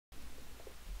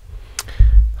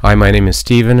Hi, my name is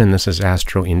Stephen, and this is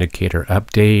Astro Indicator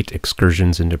Update,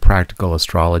 Excursions into Practical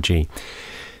Astrology.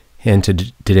 And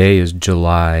today is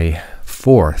July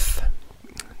 4th,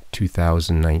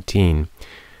 2019.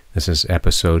 This is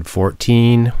episode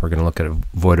 14. We're going to look at a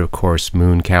void of course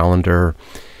moon calendar,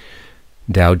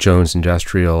 Dow Jones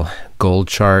Industrial Gold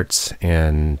charts,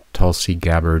 and Tulsi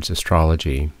Gabbard's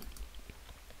astrology.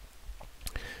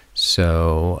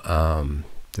 So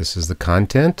this is the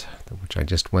content, which I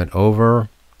just went over.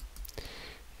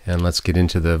 And let's get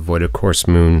into the void of course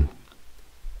moon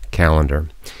calendar.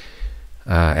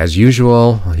 As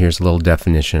usual, here's a little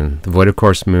definition. The void of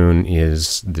course moon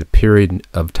is the period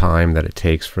of time that it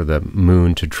takes for the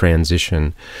moon to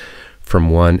transition from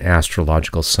one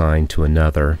astrological sign to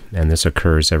another. And this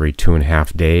occurs every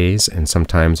 2.5 days, and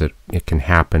sometimes it can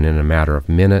happen in a matter of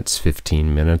minutes,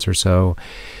 15 minutes or so.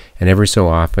 And every so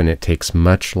often it takes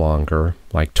much longer,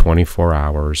 like 24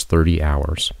 hours, 30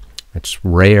 hours. It's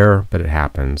rare, but it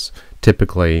happens.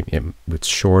 Typically, it's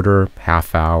shorter,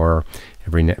 half hour.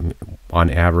 On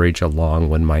average, a long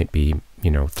one might be,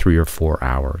 3 or 4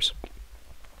 hours.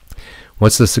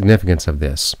 What's the significance of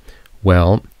this?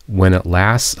 Well, when it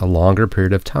lasts a longer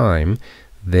period of time,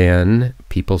 then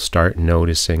people start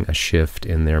noticing a shift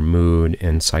in their mood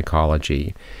and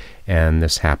psychology. And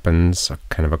this happens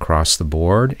kind of across the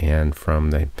board, and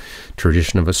from the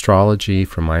tradition of astrology,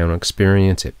 from my own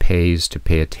experience, it pays to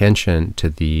pay attention to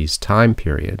these time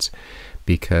periods,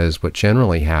 because what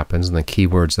generally happens, and the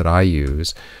keywords that I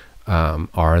use,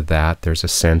 are that there's a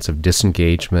sense of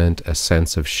disengagement, a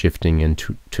sense of shifting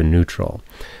into neutral.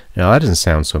 Now that doesn't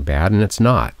sound so bad, and it's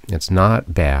not. It's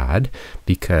not bad,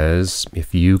 because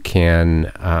if you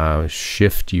can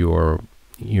shift your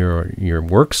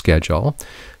work schedule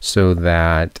so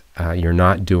that you're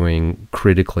not doing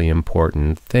critically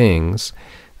important things,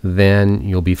 then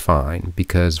you'll be fine,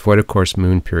 because void of course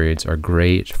moon periods are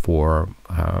great for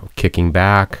kicking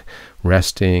back,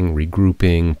 resting,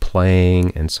 regrouping,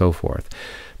 playing, and so forth.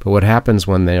 But what happens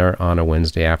when they're on a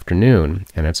Wednesday afternoon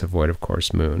and it's a void of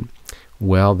course moon?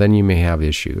 Well, then you may have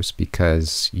issues,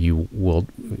 because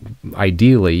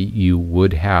ideally you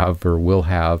would have or will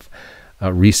have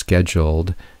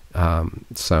rescheduled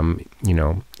some,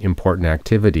 important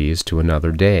activities to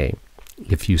another day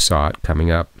if you saw it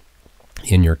coming up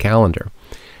in your calendar.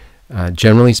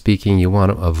 Generally speaking, you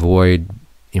want to avoid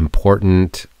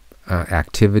important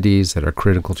activities that are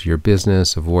critical to your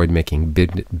business. Avoid making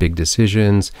big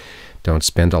decisions. Don't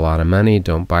spend a lot of money.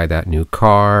 Don't buy that new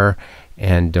car,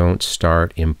 and don't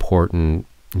start important,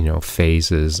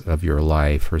 phases of your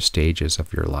life or stages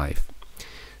of your life.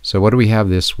 So what do we have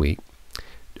this week?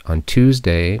 On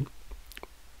Tuesday,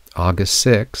 August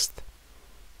 6th,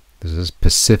 this is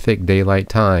Pacific Daylight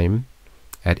Time,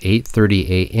 at 8:30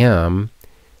 a.m.,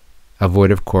 a void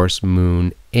of course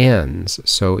moon ends.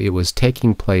 So it was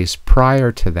taking place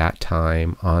prior to that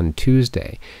time on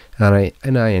Tuesday.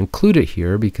 And I include it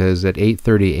here because at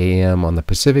 8:30 a.m. on the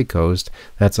Pacific Coast,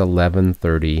 that's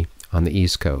 11:30 on the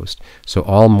East Coast. So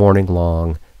all morning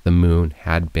long, the moon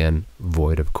had been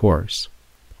void of course.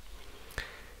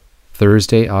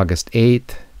 Thursday, August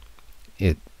 8th,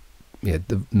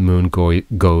 the moon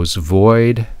goes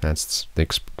void. That's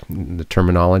the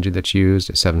terminology that's used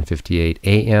at 7:58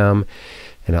 a.m.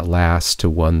 and it lasts to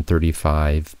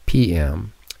 1:35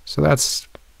 p.m. So that's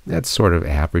sort of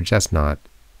average. That's not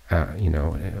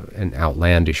an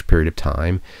outlandish period of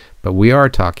time, but we are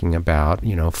talking about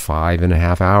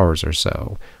 5.5 hours or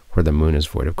so where the moon is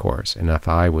void of course. And if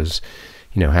I was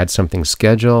had something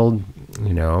scheduled,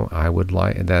 I would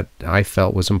like that I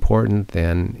felt was important,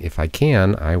 then if I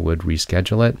can, I would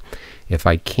reschedule it. If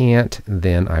I can't,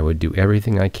 then I would do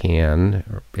everything I can,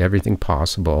 or everything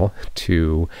possible,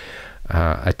 to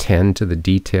attend to the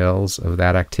details of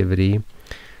that activity.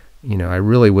 I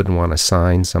really wouldn't want to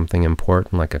sign something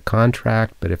important like a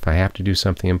contract, but if I have to do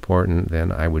something important,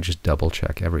 then I would just double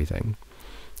check everything.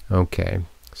 Okay,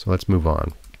 so let's move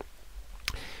on.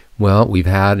 Well, we've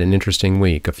had an interesting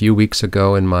week. A few weeks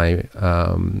ago in my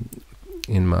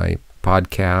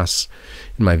podcasts,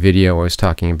 in my video, I was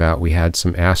talking about we had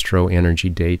some astro energy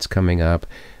dates coming up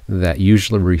that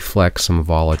usually reflect some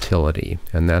volatility,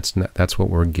 and that's what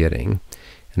we're getting,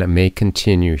 and it may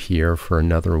continue here for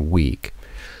another week.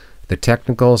 The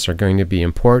technicals are going to be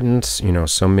important.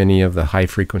 So many of the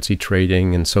high-frequency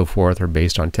trading and so forth are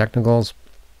based on technicals,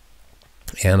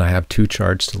 and I have 2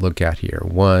 charts to look at here.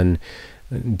 One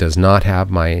does not have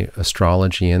my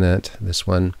astrology in it, this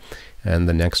one, and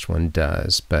the next one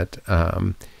does. But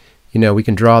we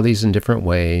can draw these in different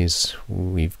ways.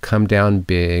 We've come down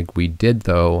big. We did,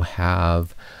 though,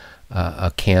 have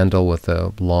a candle with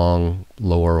a long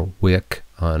lower wick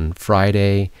on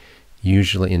Friday.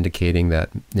 usually indicating that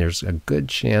there's a good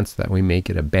chance that we may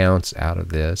get a bounce out of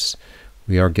this.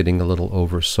 We are getting a little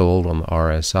oversold on the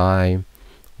RSI.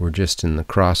 We're just in the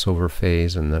crossover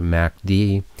phase in the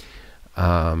MACD.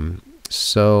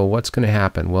 So what's going to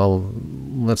happen? Well,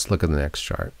 let's look at the next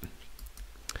chart.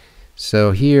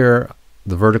 So here,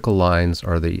 the vertical lines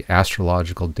are the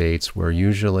astrological dates where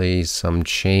usually some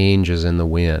change is in the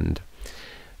wind.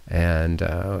 And,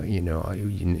 you know,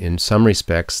 in some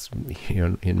respects,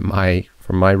 you know,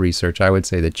 from my research, I would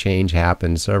say the change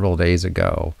happened several days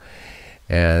ago.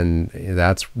 And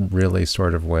that's really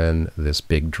sort of when this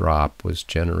big drop was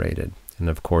generated. And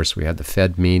of course, we had the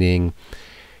Fed meeting.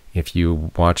 If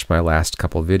you watched my last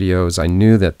couple videos, I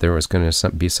knew that there was going to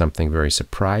be something very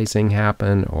surprising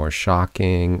happen, or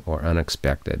shocking, or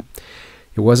unexpected.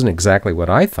 It wasn't exactly what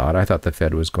I thought. I thought the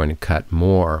Fed was going to cut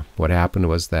more. What happened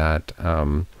was that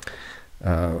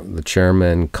the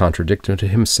chairman contradicted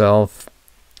himself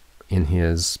in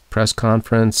his press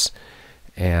conference,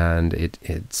 and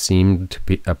it seemed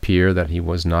to appear that he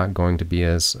was not going to be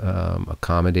as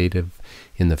accommodative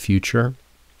in the future.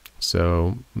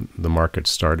 So the market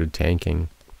started tanking.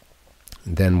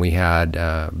 Then we had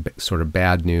sort of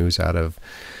bad news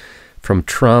from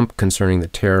Trump concerning the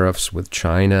tariffs with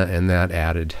China, and that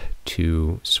added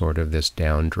to sort of this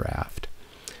downdraft.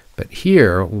 But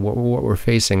here, what we're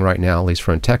facing right now, at least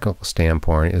from a technical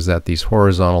standpoint, is that these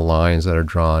horizontal lines that are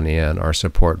drawn in are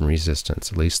support and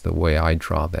resistance, at least the way I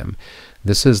draw them.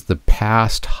 This is the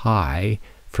past high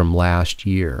from last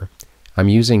year. I'm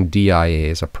using DIA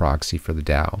as a proxy for the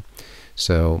Dow.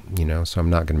 So, you know, so I'm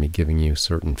not going to be giving you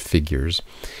certain figures.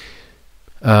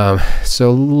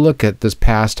 So look at this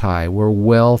past high. We're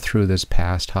well through this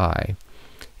past high.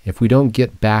 If we don't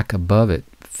get back above it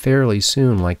fairly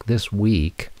soon, like this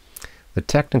week, the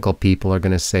technical people are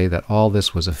going to say that all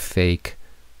this was a fake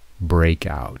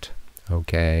breakout,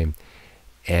 okay?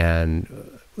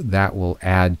 And that will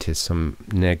add to some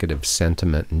negative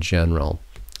sentiment in general.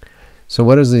 So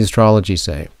what does the astrology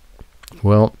say?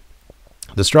 Well,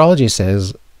 the astrology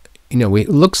says, you know, it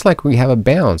looks like we have a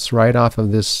bounce right off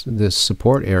of this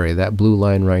support area, that blue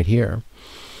line right here,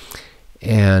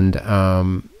 and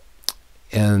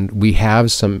we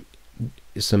have some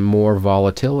more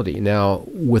volatility. Now,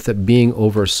 with it being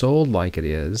oversold like it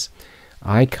is,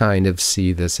 I kind of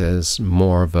see this as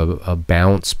more of a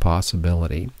bounce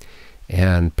possibility.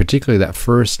 And particularly that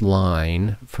first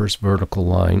line, first vertical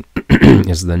line,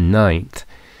 is the 9th.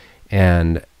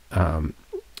 And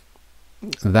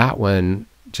that one,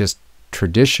 just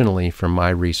traditionally from my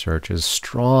research, is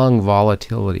strong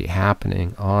volatility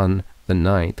happening on the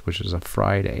 9th, which is a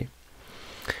Friday.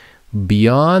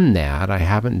 Beyond that, I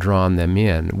haven't drawn them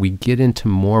in. We get into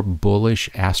more bullish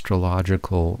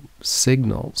astrological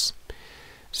signals.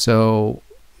 So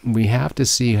we have to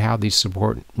see how these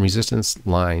support and resistance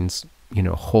lines, you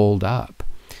know, hold up.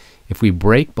 If we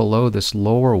break below this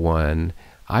lower one,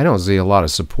 I don't see a lot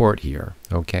of support here,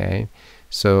 okay?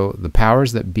 So the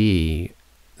powers that be,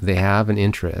 they have an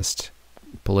interest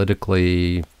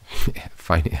politically,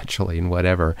 financially, and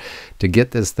whatever, to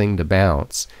get this thing to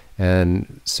bounce.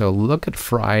 And so look at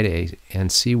Friday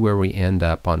and see where we end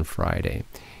up on Friday.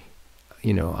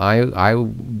 You know,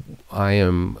 I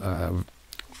am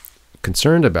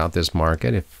concerned about this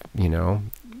market if, you know,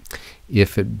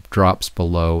 if it drops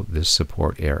below this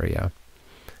support area,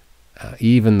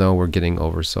 even though we're getting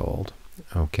oversold,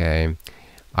 okay?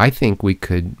 I think we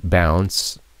could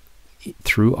bounce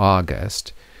through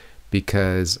August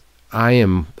because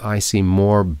I see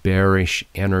more bearish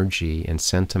energy and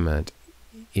sentiment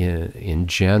in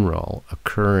general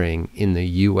occurring in the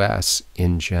U.S.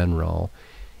 in general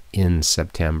in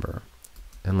September.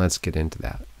 And let's get into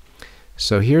that.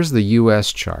 So here's the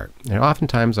U.S. chart. And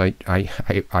oftentimes I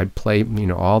play, you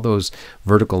know, all those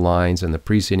vertical lines in the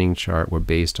preceding chart were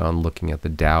based on looking at the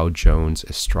Dow Jones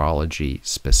Astrology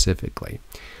specifically.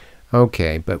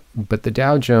 Okay, but the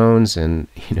Dow Jones and,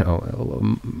 you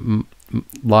know,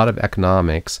 a lot of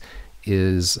economics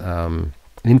is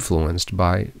influenced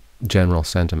by general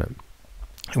sentiment.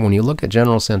 And when you look at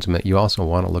general sentiment, you also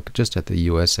want to look just at the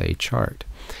USA chart,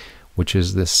 which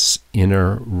is this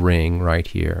inner ring right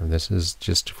here. This is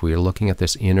just, if we're looking at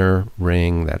this inner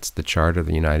ring, that's the chart of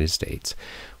the United States.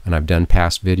 And I've done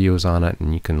past videos on it,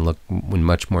 and you can look in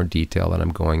much more detail than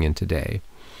I'm going in today.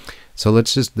 So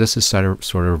let's just, this is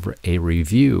sort of a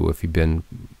review if you've been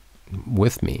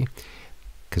with me,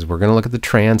 because we're going to look at the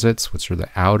transits, which are the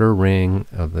outer ring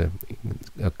of the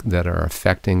that are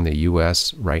affecting the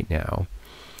U.S. right now.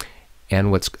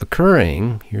 And what's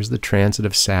occurring, here's the transit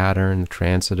of Saturn, the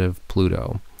transit of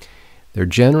Pluto. They're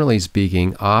generally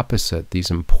speaking opposite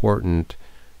these important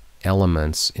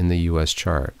elements in the U.S.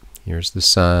 chart. Here's the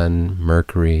Sun,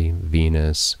 Mercury,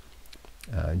 Venus,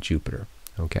 Jupiter.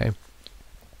 Okay.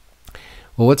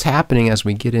 Well, what's happening as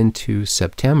we get into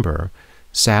September?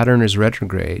 Saturn is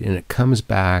retrograde, and it comes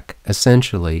back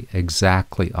essentially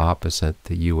exactly opposite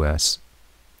the U.S.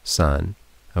 Sun.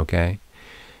 Okay.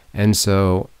 And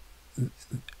so,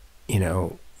 you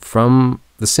know, from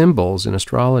the symbols in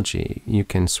astrology, you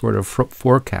can sort of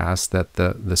forecast that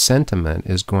the sentiment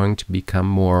is going to become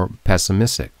more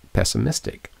pessimistic.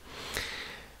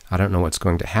 I don't know what's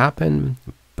going to happen,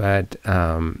 but,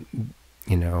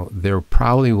 you know, there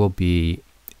probably will be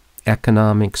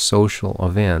economic, social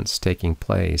events taking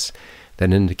place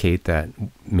that indicate that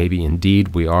maybe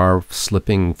indeed we are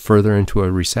slipping further into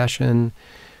a recession,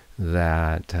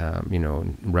 that, you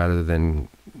know, rather than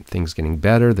things getting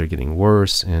better, they're getting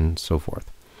worse, and so forth.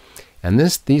 And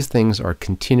these things are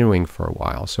continuing for a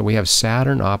while. So we have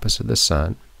Saturn opposite the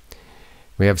Sun.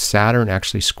 We have Saturn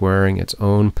actually squaring its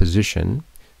own position.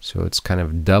 So it's kind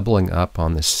of doubling up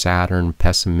on the Saturn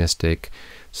pessimistic,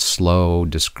 slow,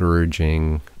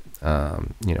 discouraging,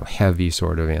 you know, heavy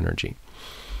sort of energy.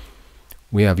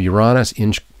 We have Uranus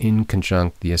in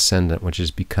conjunct the ascendant, which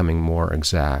is becoming more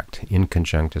exact. In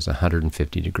conjunct is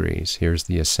 150 degrees. Here's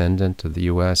the ascendant of the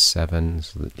U.S., 7,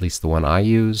 at least the one I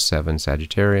use, 7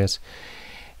 Sagittarius.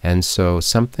 And so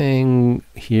something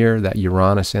here, that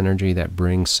Uranus energy that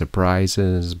brings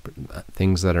surprises,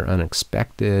 things that are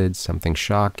unexpected, something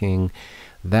shocking,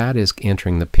 that is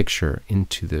entering the picture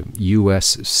into the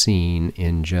U.S. scene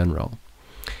in general.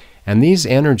 And these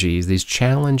energies, these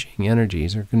challenging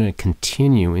energies, are going to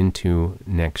continue into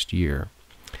next year.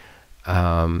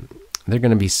 They're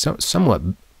going to be somewhat,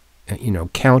 you know,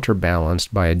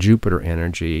 counterbalanced by a Jupiter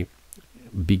energy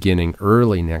beginning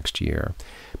early next year.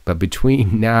 But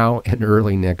between now and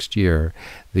early next year,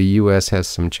 the U.S. has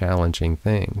some challenging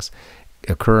things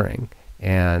occurring.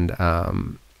 And,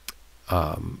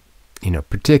 you know,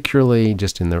 particularly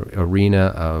just in the arena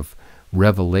of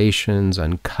revelations,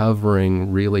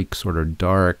 uncovering really sort of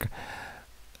dark,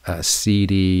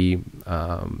 seedy,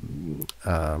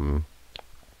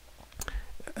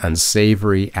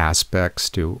 unsavory aspects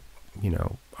to, you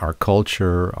know, our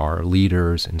culture, our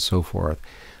leaders, and so forth.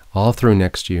 All through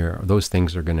next year, those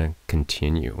things are going to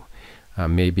continue.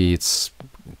 Maybe it's,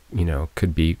 you know,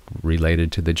 could be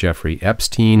related to the Jeffrey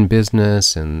Epstein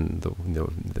business and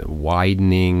the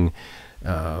widening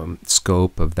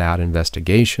scope of that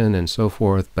investigation and so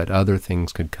forth, but other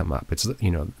things could come up. It's,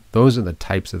 you know, those are the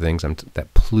types of things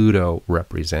that Pluto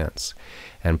represents.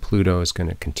 And Pluto is going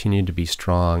to continue to be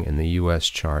strong in the U.S.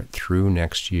 chart through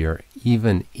next year,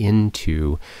 even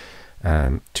into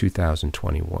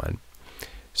 2021.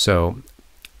 So,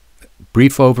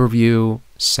 brief overview,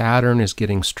 Saturn is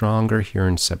getting stronger here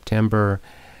in September.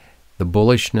 The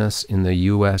bullishness in the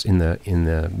U.S., in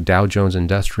the Dow Jones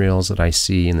Industrials that I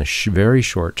see in the very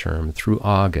short term through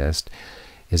August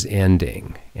is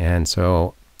ending. And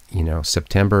so, you know,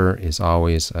 September is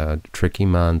always a tricky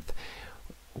month.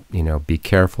 You know, be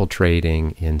careful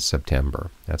trading in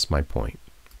September. That's my point.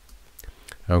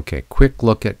 Okay, quick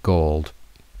look at gold.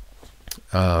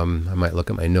 I might look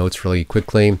at my notes really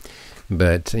quickly,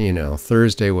 but, you know,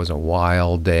 Thursday was a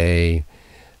wild day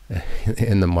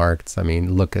in the markets. I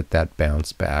mean, look at that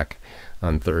bounce back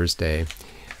on Thursday.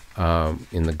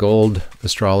 In the gold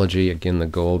astrology, again, the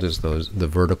gold is the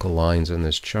vertical lines in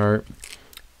this chart.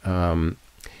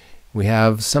 We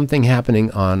have something happening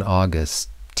on August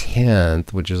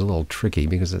 10th, which is a little tricky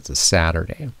because it's a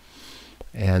Saturday.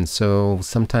 And so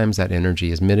sometimes that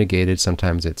energy is mitigated,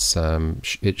 sometimes it's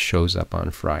it shows up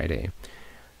on Friday.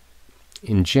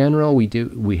 In general,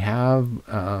 we have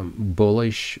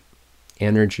bullish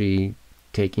energy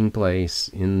taking place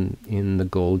in the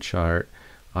gold chart,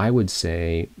 I would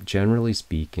say, generally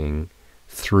speaking,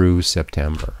 through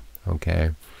September,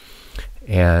 okay?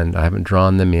 And I haven't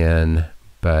drawn them in,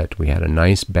 but we had a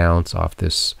nice bounce off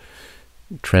this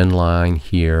trend line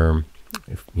here.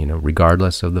 You know,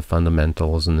 regardless of the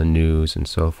fundamentals and the news and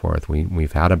so forth,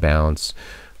 we've had a bounce.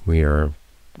 We are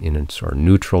in a sort of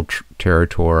neutral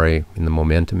territory in the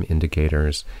momentum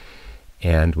indicators,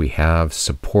 and we have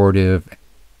supportive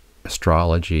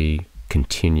astrology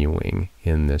continuing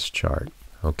in this chart.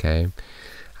 Okay,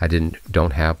 I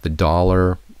don't have the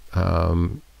dollar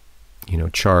you know,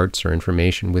 charts or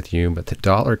information with you, but the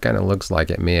dollar kind of looks like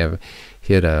it may have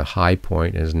hit a high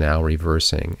point, is now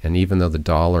reversing. And even though the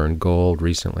dollar and gold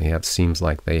recently seems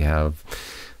like they have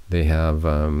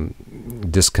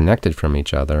disconnected from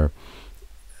each other,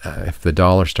 if the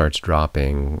dollar starts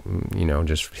dropping, you know,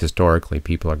 just historically,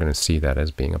 people are going to see that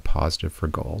as being a positive for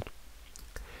gold.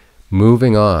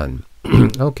 Moving on.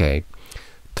 Okay,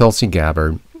 Tulsi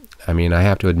Gabbard. I mean, I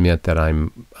have to admit that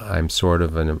I'm sort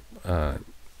of an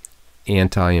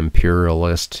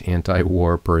anti-imperialist,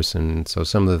 anti-war person. So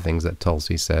some of the things that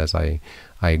Tulsi says, I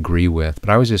agree with. But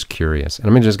I was just curious, and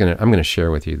I'm gonna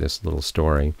share with you this little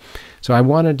story. So I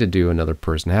wanted to do another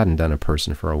person. I hadn't done a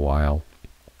person for a while.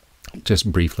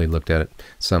 Just briefly looked at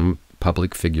some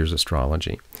public figures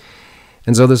astrology.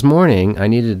 And so this morning I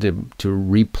needed to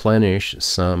replenish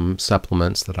some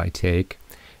supplements that I take,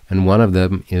 and one of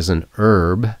them is an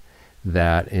herb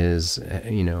that is,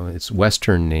 its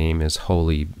Western name is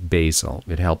holy basil.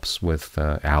 It helps with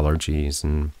allergies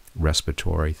and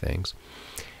respiratory things.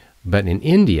 But in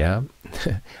India,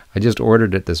 I just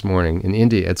ordered it this morning. In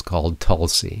India, it's called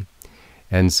Tulsi.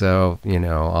 And so,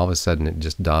 all of a sudden it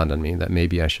just dawned on me that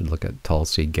maybe I should look at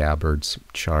Tulsi Gabbard's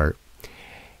chart.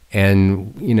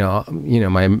 And,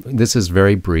 this is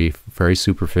very brief, very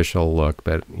superficial look,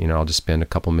 but, I'll just spend a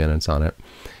couple minutes on it.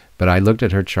 But I looked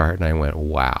at her chart and I went,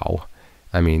 wow.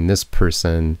 I mean, this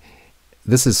person,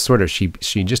 this is sort of, she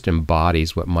just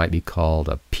embodies what might be called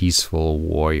a peaceful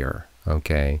warrior,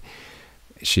 okay?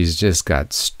 She's just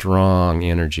got strong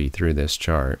energy through this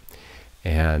chart.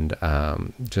 And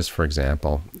just for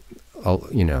example,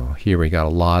 here we got a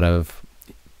lot of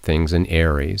things in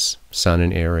Aries, Sun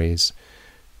in Aries,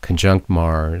 conjunct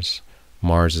Mars.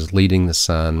 Mars is leading the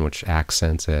Sun, which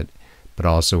accents it. But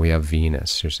also we have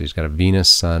Venus. So she's got a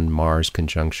Venus-Sun-Mars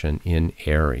conjunction in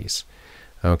Aries.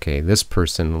 Okay, this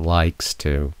person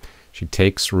she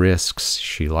takes risks,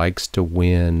 she likes to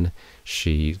win,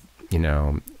 she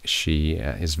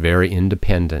is very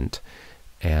independent,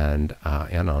 and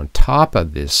on top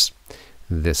of this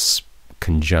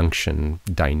conjunction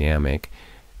dynamic,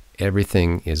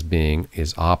 everything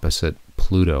is opposite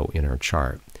Pluto in her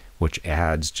chart, which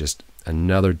adds just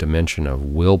another dimension of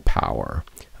willpower,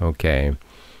 okay,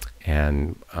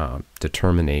 and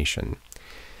determination.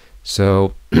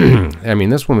 So, I mean,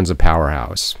 this woman's a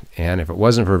powerhouse, and if it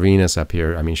wasn't for Venus up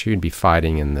here, I mean, she would be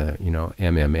fighting in the,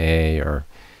 MMA or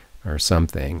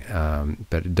something.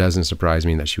 But it doesn't surprise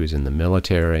me that she was in the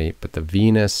military. But the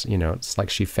Venus, it's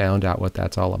like she found out what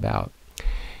that's all about.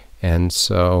 And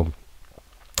so,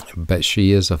 but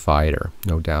she is a fighter,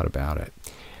 no doubt about it.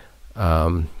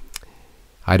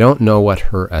 I don't know what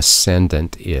her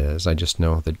ascendant is. I just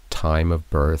know the time of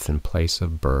birth and place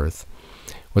of birth.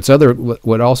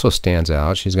 What also stands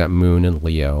out, she's got Moon in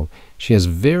Leo. She has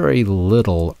very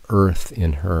little Earth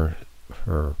in her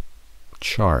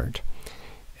chart.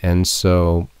 And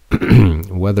so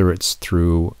whether it's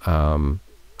through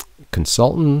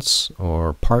consultants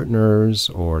or partners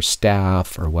or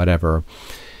staff or whatever,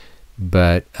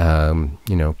 but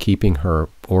keeping her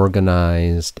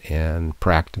organized and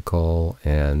practical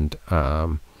and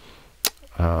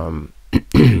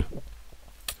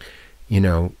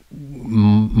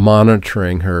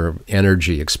monitoring her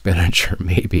energy expenditure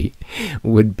maybe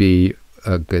would be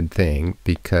a good thing,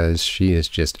 because she is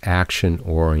just action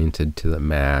oriented to the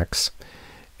max,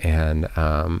 and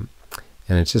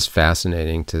it's just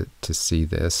fascinating to see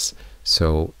this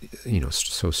so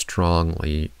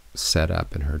strongly set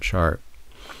up in her chart.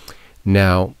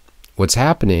 Now, what's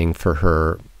happening for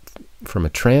her from a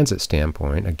transit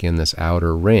standpoint, again, this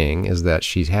outer ring, is that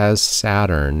she has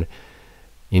Saturn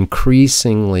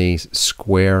increasingly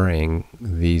squaring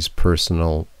these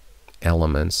personal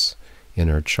elements in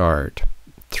her chart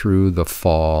through the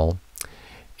fall,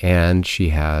 and she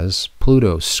has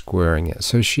Pluto squaring it.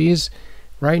 So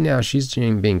right now she's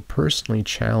being personally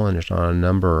challenged on a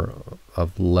number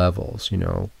of levels,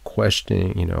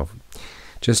 questioning,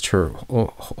 just her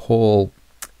whole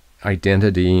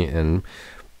identity and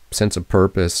sense of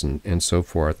purpose and so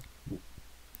forth.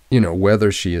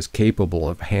 Whether she is capable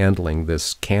of handling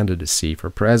this candidacy for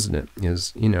president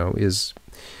is in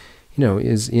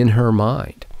her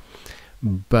mind.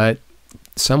 But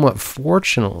somewhat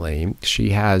fortunately, she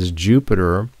has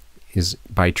Jupiter is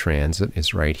by transit,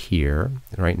 is right here.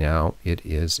 Right now it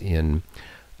is in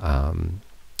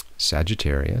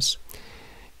Sagittarius.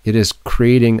 It is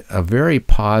creating a very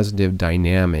positive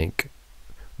dynamic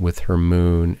with her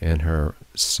moon and her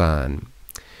sun.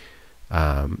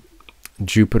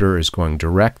 Jupiter is going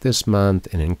direct this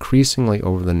month, and increasingly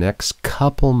over the next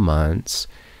couple months,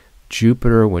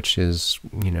 Jupiter, which is,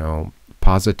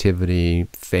 positivity,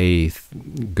 faith,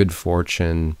 good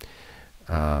fortune,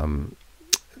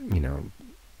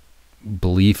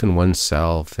 belief in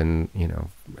oneself, and,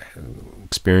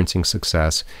 experiencing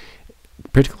success,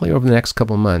 particularly over the next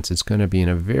couple months, it's going to be in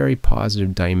a very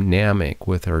positive dynamic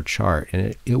with her chart,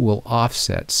 and it will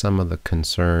offset some of the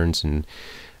concerns and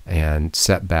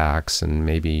setbacks and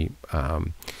maybe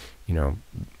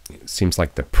seems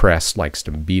like the press likes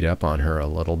to beat up on her a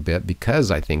little bit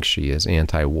because I think she is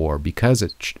anti-war, because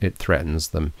it threatens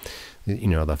them,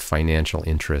 the financial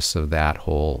interests of that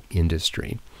whole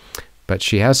industry. But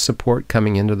she has support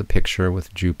coming into the picture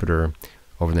with Jupiter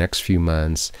over the next few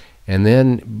months. And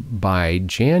then by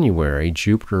January,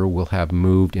 Jupiter will have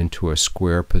moved into a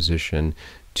square position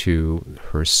to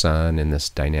her Sun in this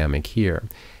dynamic here.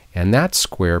 And that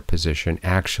square position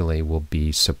actually will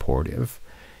be supportive.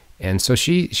 And so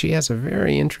she has a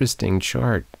very interesting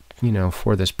chart,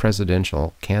 for this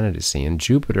presidential candidacy. And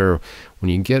Jupiter, when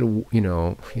you get,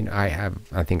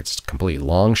 I think it's a complete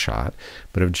long shot,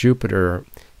 but if Jupiter,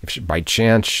 by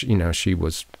chance, she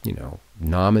was,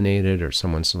 nominated or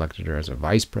someone selected her as a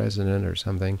vice president or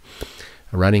something,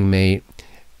 a running mate,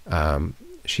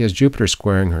 she has Jupiter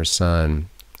squaring her Sun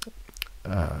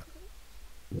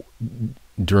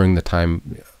during the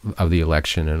time of the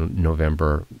election in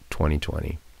November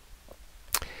 2020.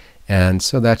 And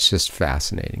so that's just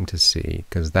fascinating to see,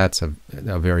 because that's a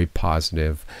very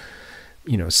positive,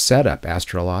 setup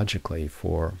astrologically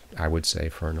for, I would say,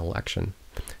 for an election.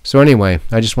 So anyway,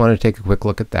 I just wanted to take a quick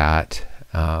look at that.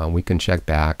 We can check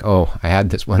back. Oh, I had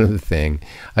this one other thing.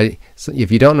 So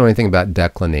if you don't know anything about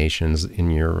declinations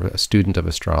and you're a student of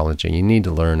astrology, you need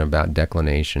to learn about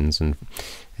declinations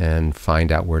and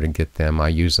find out where to get them. I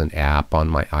use an app on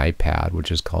my iPad,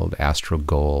 which is called Astro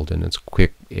Gold, and it's a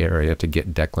quick area to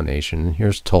get declination. And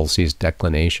here's Tulsi's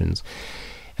declinations.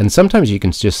 And sometimes you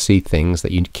can just see things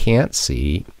that you can't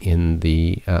see in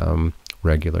the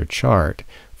regular chart.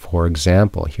 For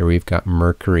example, here we've got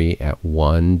Mercury at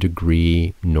 1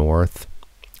 degree north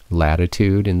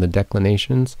latitude in the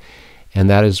declinations, and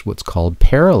that is what's called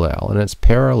parallel, and it's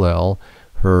parallel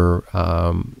her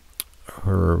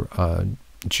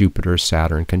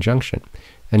Jupiter-Saturn conjunction.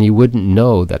 And you wouldn't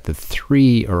know that the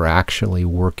three are actually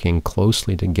working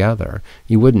closely together.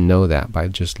 You wouldn't know that by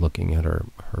just looking at her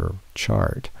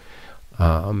chart.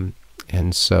 And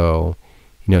so,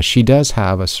 she does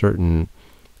have a certain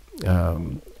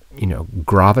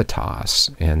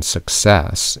gravitas and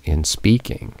success in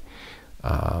speaking.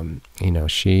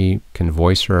 She can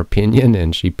voice her opinion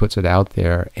and she puts it out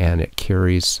there, and it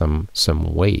carries some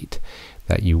weight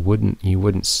that you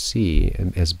wouldn't see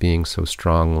as being so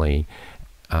strongly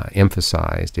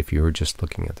emphasized if you were just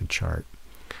looking at the chart.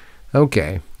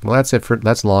 Okay, well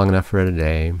that's long enough for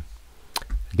today.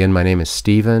 Again, my name is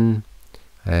Stephen.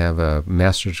 I have a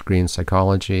master's degree in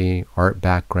psychology, art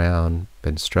background,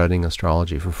 been studying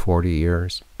astrology for 40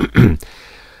 years.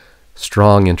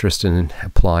 Strong interest in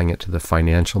applying it to the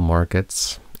financial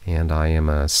markets, and I am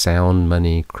a sound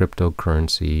money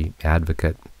cryptocurrency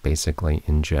advocate, basically,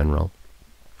 in general.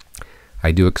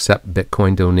 I do accept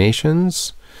Bitcoin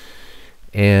donations,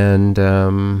 and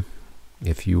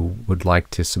if you would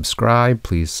like to subscribe,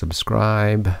 please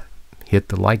subscribe, hit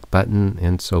the like button,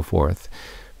 and so forth.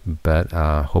 But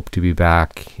hope to be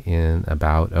back in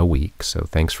about a week. So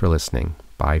thanks for listening.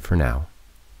 Bye for now.